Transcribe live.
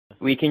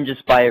We can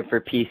just buy it for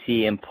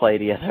PC and play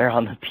together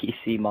on the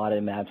PC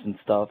modded maps and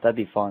stuff. That'd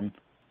be fun.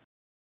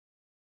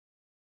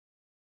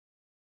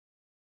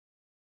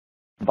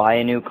 Buy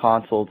a new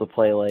console to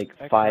play like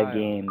 5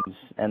 games,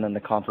 and then the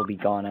console be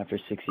gone after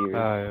 6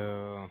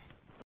 years.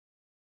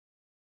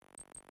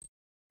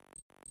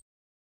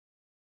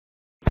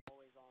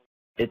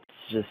 It's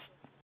just...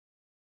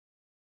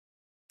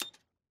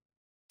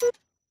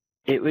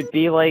 It would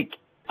be like...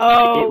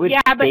 Oh, it would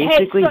yeah, but hey,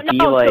 basically so, be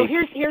no, like... so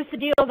here's the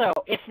deal, though.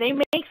 If they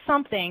make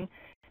something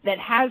that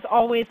has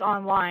always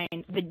online,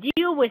 the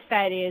deal with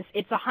that is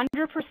it's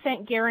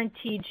 100%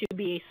 guaranteed to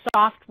be a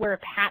software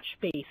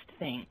patch-based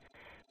thing.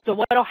 So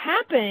what'll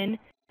happen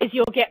is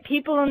you'll get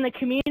people in the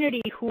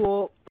community who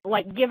will,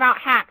 like, give out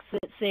hacks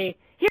that say,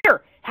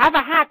 here, have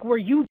a hack where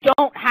you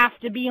don't have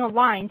to be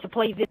online to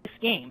play this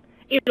game.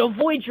 It'll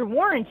void your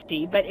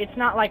warranty, but it's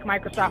not like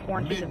Microsoft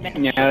warranties have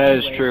been. Yeah, that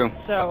is true.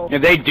 So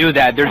if they do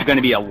that, there's going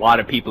to be a lot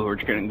of people who are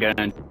going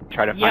to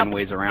try to find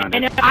ways around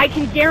it. And I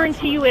can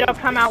guarantee you it'll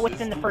come out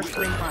within the first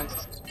 3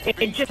 months.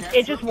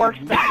 It just works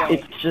that way.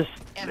 It's just...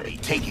 Enemy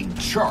taking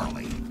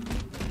Charlie.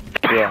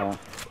 Yeah.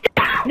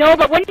 No,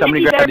 but wouldn't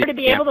Somebody it be grab better the- to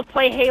be yeah. able to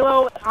play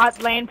Halo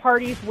at LAN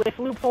parties with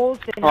loopholes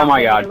than Oh not my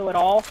play God. Halo at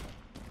all?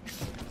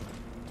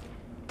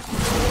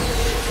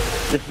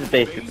 This is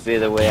basically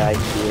the way I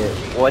see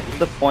it. What's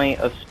the point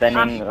of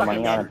spending the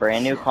money on a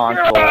brand new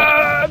console,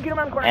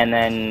 and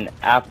then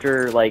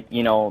after, like,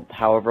 you know,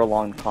 however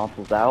long the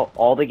console's out,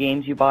 all the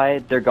games you buy,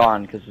 they're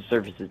gone because the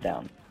service is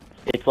down.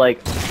 It's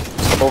like,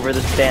 over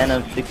the span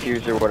of 6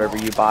 years or whatever,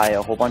 you buy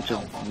a whole bunch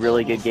of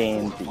really good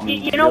games that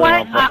You know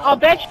what? I'll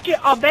bet you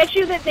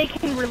that they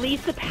can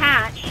release a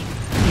patch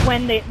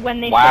when they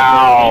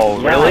Wow,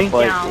 set the really?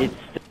 servers down But it's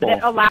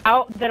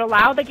that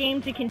allow the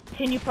game to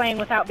continue playing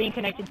without being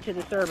connected to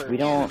the server. we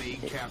don't... Enemy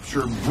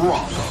captured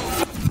Bravo.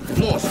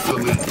 Lost the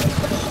lead.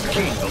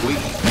 Gained the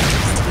lead.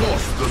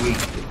 Lost the lead.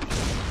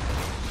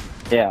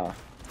 Yeah.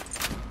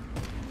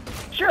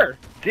 Sure.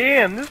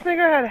 Damn, this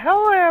nigga had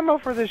hella ammo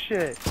for this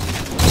shit.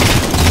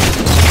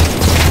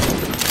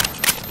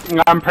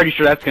 I'm pretty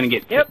sure that's going to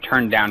get Yep.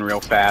 turned down real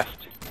fast.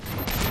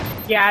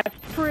 Yeah, it's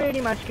pretty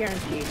much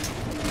guaranteed.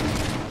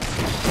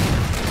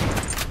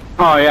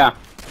 Oh, yeah.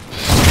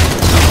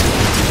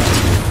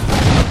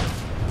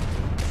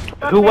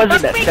 Who was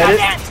it that said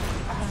it?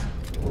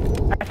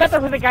 I thought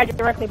there was a guy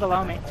directly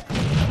below me.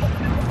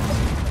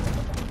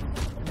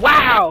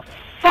 Wow!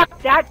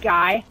 Fuck that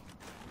guy!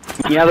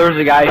 Yeah, there was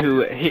a guy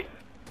who...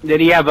 did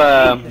he have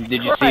a...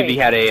 Did you see if he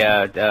had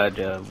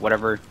a,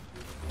 whatever...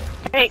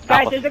 Hey,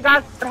 guys, there's a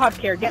Gauss Warthog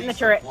here. Get in the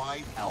turret.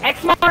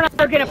 X-Mar and I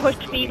are gonna push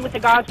speed with the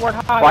Gauss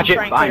Warthog Watch and it,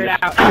 try and clear behind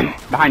it us.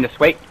 out. Behind us,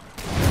 wait.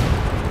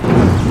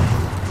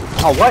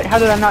 Oh, what? How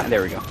did I not?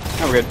 There we go.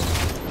 Oh, we're good.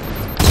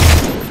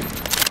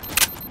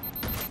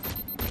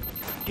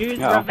 Use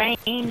Uh-oh. revenge.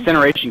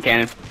 Incineration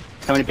cannon.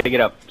 Somebody pick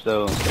it up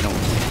so they don't...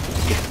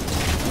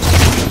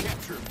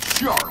 Captured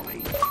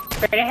Charlie.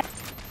 Straight ahead.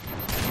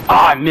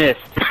 Oh, I missed.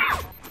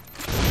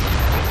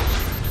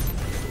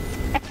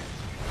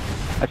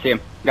 I see him.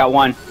 Got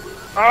one.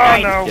 Oh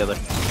Nice. no. The other.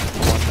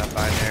 What's that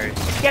binary?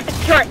 Get the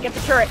turret. Get the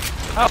turret.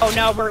 Oh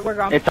no, we're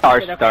going. It's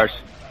ours. Okay. It's ours.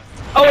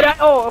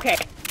 Oh, okay.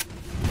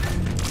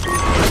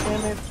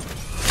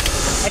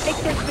 I think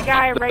there's the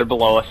guy They're right.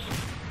 below us.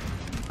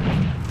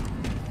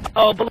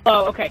 Oh,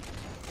 below. Okay.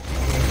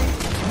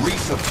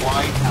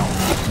 Resupply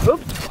out.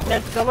 Oops.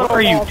 That's the little. What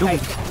are you ball doing?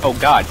 type. Oh,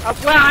 God.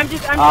 Well, I'm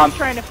just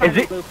trying to find is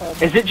the it, loophole.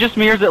 Is it just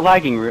me or is it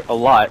lagging a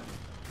lot?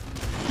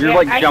 You're Yeah,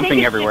 like I jumping think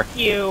it's everywhere. Just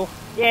you.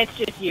 Yeah, it's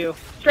just you.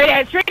 Straight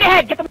ahead. Straight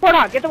ahead. Get the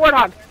warthog. Get the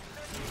warthog.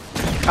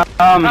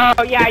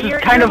 Oh yeah, this is you're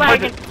kind of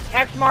like lagging.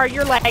 X-Mar,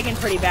 you're lagging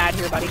pretty bad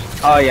here, buddy.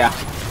 Oh yeah,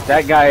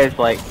 that guy is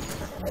like,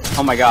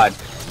 oh my God.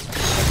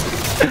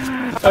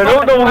 I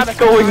don't know what's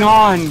going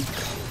on.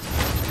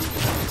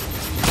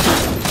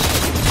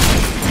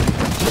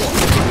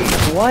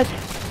 What?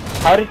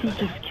 How did he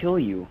just kill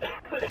you?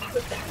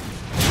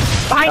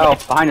 Behind Oh,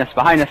 us. behind us,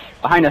 behind us,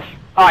 behind us.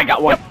 Oh, I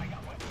got one.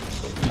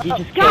 He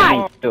just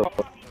God. killed me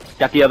too.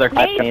 Got the other.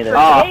 Hey, Neither.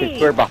 Oh.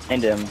 Because we're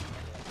behind him.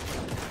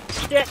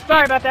 Shit,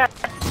 sorry about that.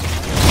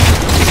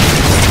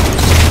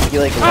 He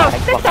like Oh,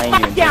 lagged sit the behind you.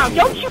 fuck and down. then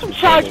Don't he you just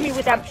charge killed me you.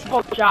 with that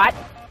bullshot.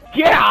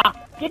 Yeah,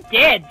 get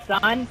dead,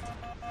 son.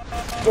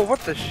 Well, what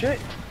the shit?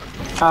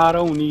 I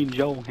don't need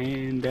your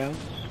handouts.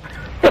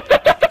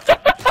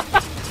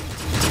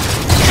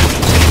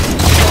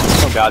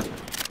 Oh God.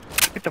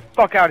 Get the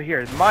fuck out of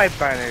here. It's my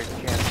binary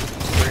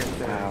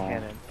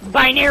cannon.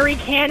 Binary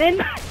cannon?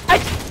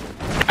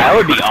 That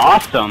would be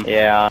awesome.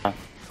 Yeah.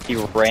 He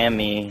ran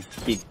me.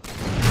 He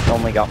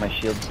only got my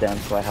shields down,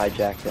 so I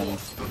hijacked him.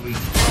 The lead.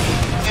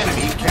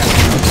 Enemy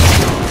captured.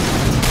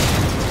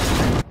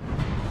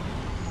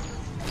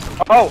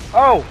 Oh,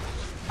 oh!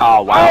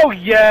 Oh wow. Oh,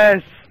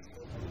 yes!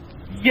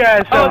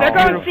 Yes! Oh, that's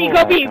they're going C.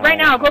 beautiful. Go B right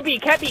now. Go B.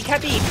 Cat B.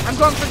 Cat B. I'm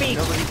going for B.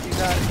 Nobody see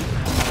that?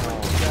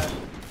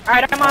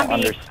 Alright, I'm I on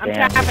don't B. I'm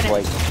understand tapping this, it.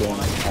 like,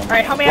 game.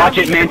 Alright, help me Watch out.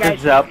 it, man. This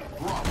is up.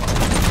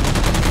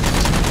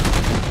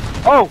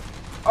 Oh!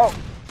 Oh!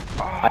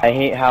 I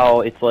hate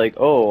how it's like,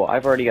 oh,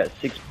 I've already got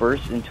 6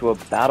 bursts into a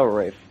battle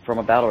rifle. from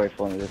a battle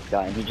rifle into this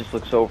guy, and he just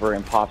looks over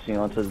and pops me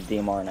onto the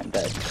DMR, and I'm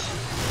dead.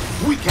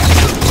 We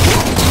captured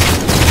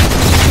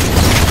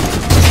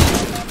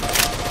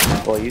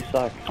Well, you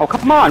suck. Oh,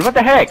 come on, what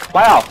the heck?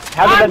 Wow,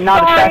 how did that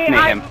not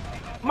assassinate him?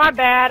 My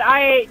bad,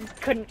 I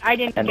didn't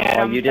And get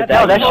while him. you did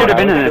No, that you know should have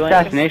what been I was an doing?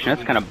 assassination,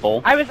 that's kind of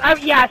bull.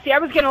 Yeah, see, I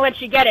was gonna let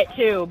you get it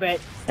too, but...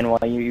 And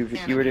while you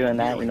were doing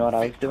that, you know what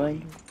I was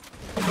doing?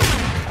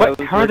 What?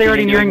 How are they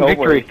already nearing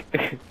victory?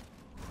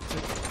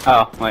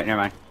 Oh, wait,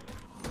 never mind.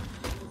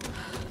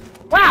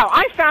 Wow,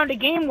 I found a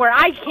game where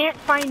I can't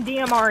find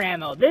DMR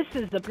ammo. This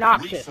is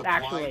obnoxious,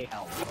 actually.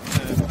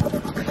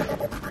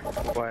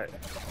 What?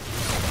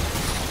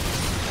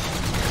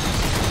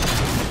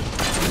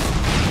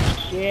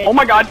 Shit. Oh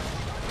my god!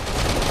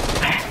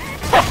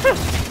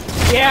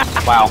 Yeah.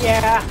 Wow.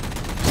 Yeah.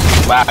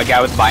 Wow, a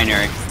guy with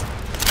binary.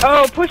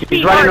 Oh, push me.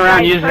 He's running hard, around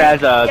guys. using it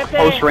as a Get the-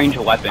 close range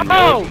weapon.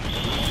 Oh,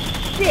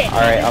 shit.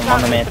 Alright, He just I'm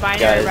on got the me with mantis,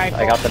 binary guys. rifle.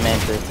 I got the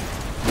mantis.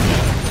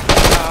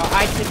 Oh,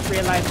 I just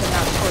realized I'm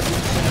not recording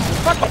this.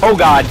 Fuck it. Oh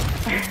god!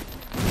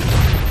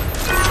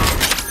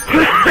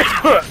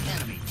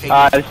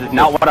 This is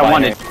not what I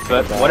wanted,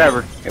 but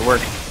whatever. It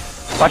works.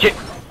 Watch it!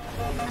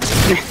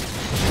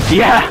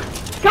 Yeah!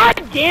 God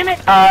damn it!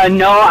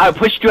 No, I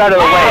pushed you out of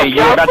the way.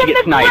 You're about to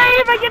get sniped.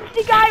 Brave against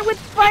the guy with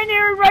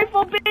binary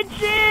rifle,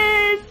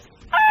 bitches!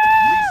 Ah!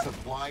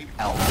 Resupplied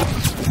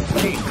Alpha.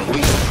 Gain the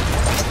lead.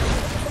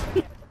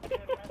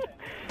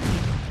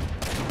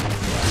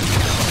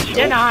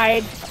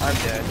 Denied. I'm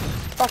dead.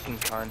 Fucking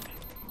cunt.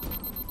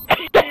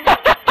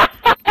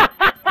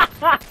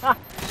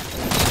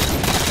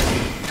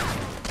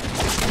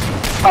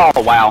 Oh,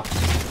 wow.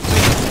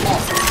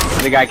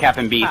 The guy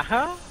capping B.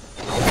 Uh-huh.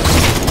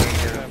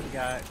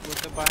 Guy with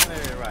the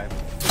binary rifle.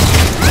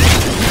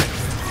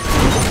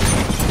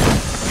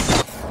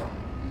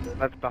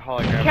 That's the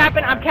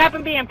hologram. I'm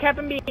capping B, I'm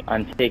capping B.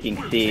 I'm taking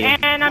C.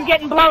 And I'm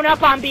getting blown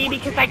up on B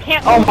because I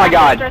can't Oh my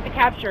god. start the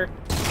capture.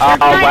 Oh,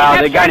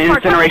 wow, they got an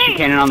Mark, incineration come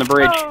cannon on the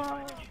bridge. Oh.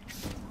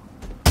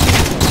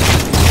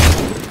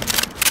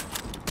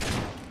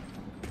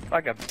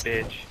 Like a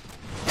bitch.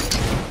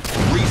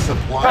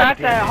 Resupply. Oh, that's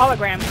a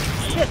hologram.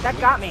 Shit, that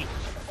got me.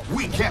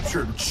 We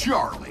captured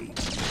Charlie.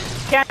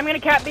 Okay, I'm gonna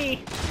cap B.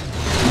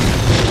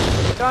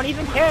 Don't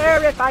even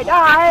care if I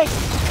die.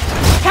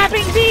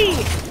 Capping B!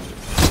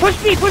 Push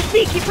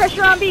B, keep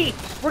pressure on B.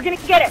 We're gonna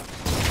get it.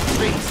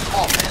 Base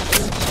offense.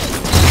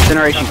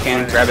 Incineration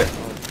cannon, grab it.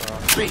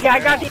 Yeah, I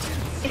got the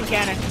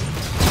cannon.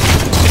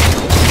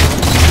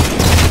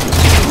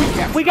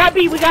 We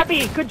We got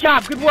B. Good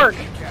job, good work.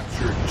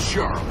 captured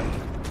Charlie.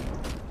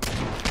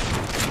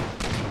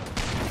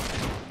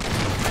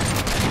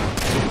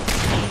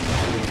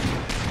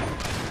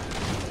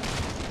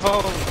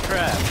 Holy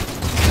crap.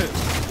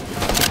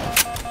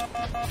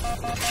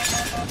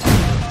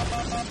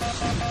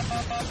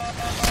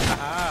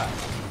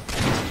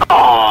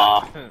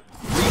 Aww.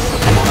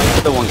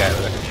 The one guy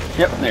over there.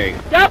 Yep, there you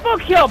go. Double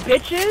kill,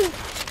 bitches.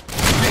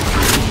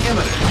 Victory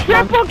imminent.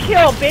 Triple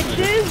kill,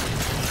 bitches.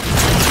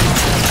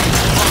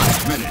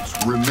 5 minutes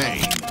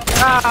remain.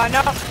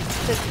 No.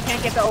 Just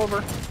can't get the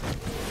over.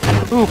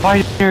 Ooh,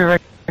 binary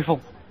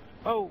rifle.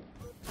 Oh.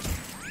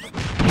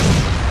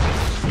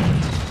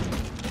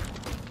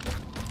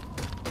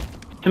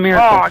 It's a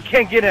miracle. Oh, I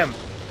can't get him.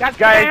 Got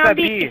Guys down at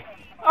B. B.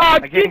 Oh,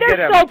 can't dude, they're get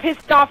him. so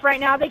pissed off right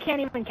now. They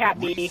can't even cap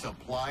B.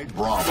 Resupplied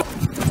Bravo.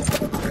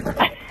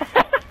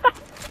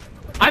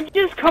 I'm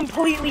just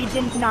completely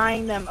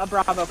denying them a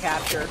Bravo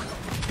capture.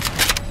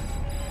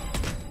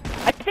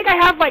 I think I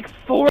have like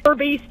 4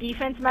 base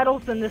defense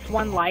medals in this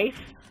one life.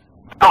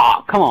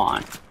 Oh, come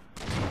on.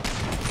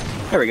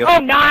 There we go. Oh,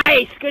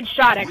 nice! Good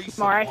shot,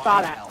 Xmar. I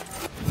saw that.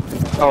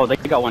 Oh, they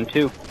got one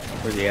too.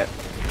 Where's he at?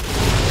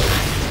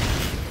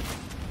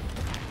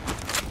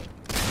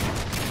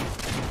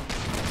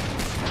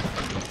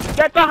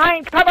 Get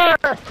behind cover!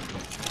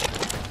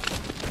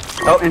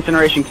 Oh,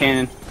 incineration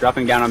cannon.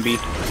 Dropping down on B.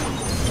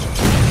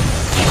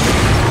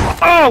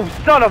 Oh,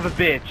 son of a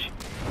bitch.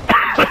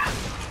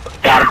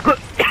 Got him.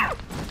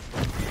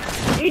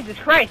 Jesus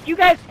Christ, you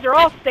guys are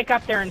all sick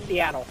up there in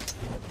Seattle.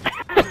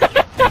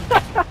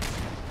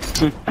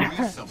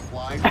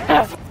 Resupplied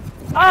Bravo.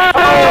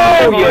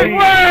 Oh, yeah. it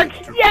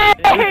worked!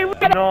 Yay! We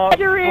got a Not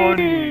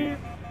victory!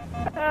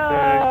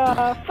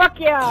 Fuck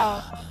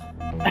yeah!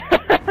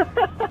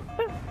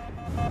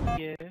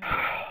 Yeah.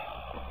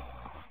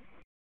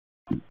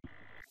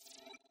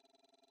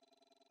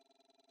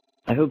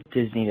 I hope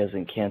Disney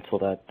doesn't cancel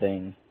that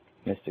thing,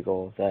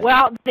 Mystical. That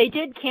Well, they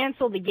did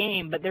cancel the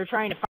game, but they're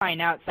trying to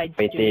find outside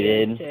Wait, they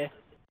studios did?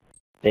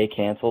 They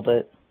canceled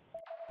it?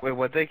 Wait,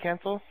 what they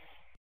cancel?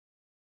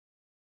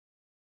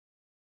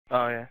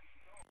 Oh, yeah.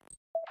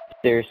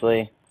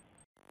 Seriously?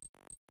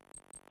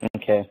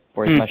 Okay,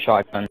 where's my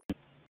shotgun?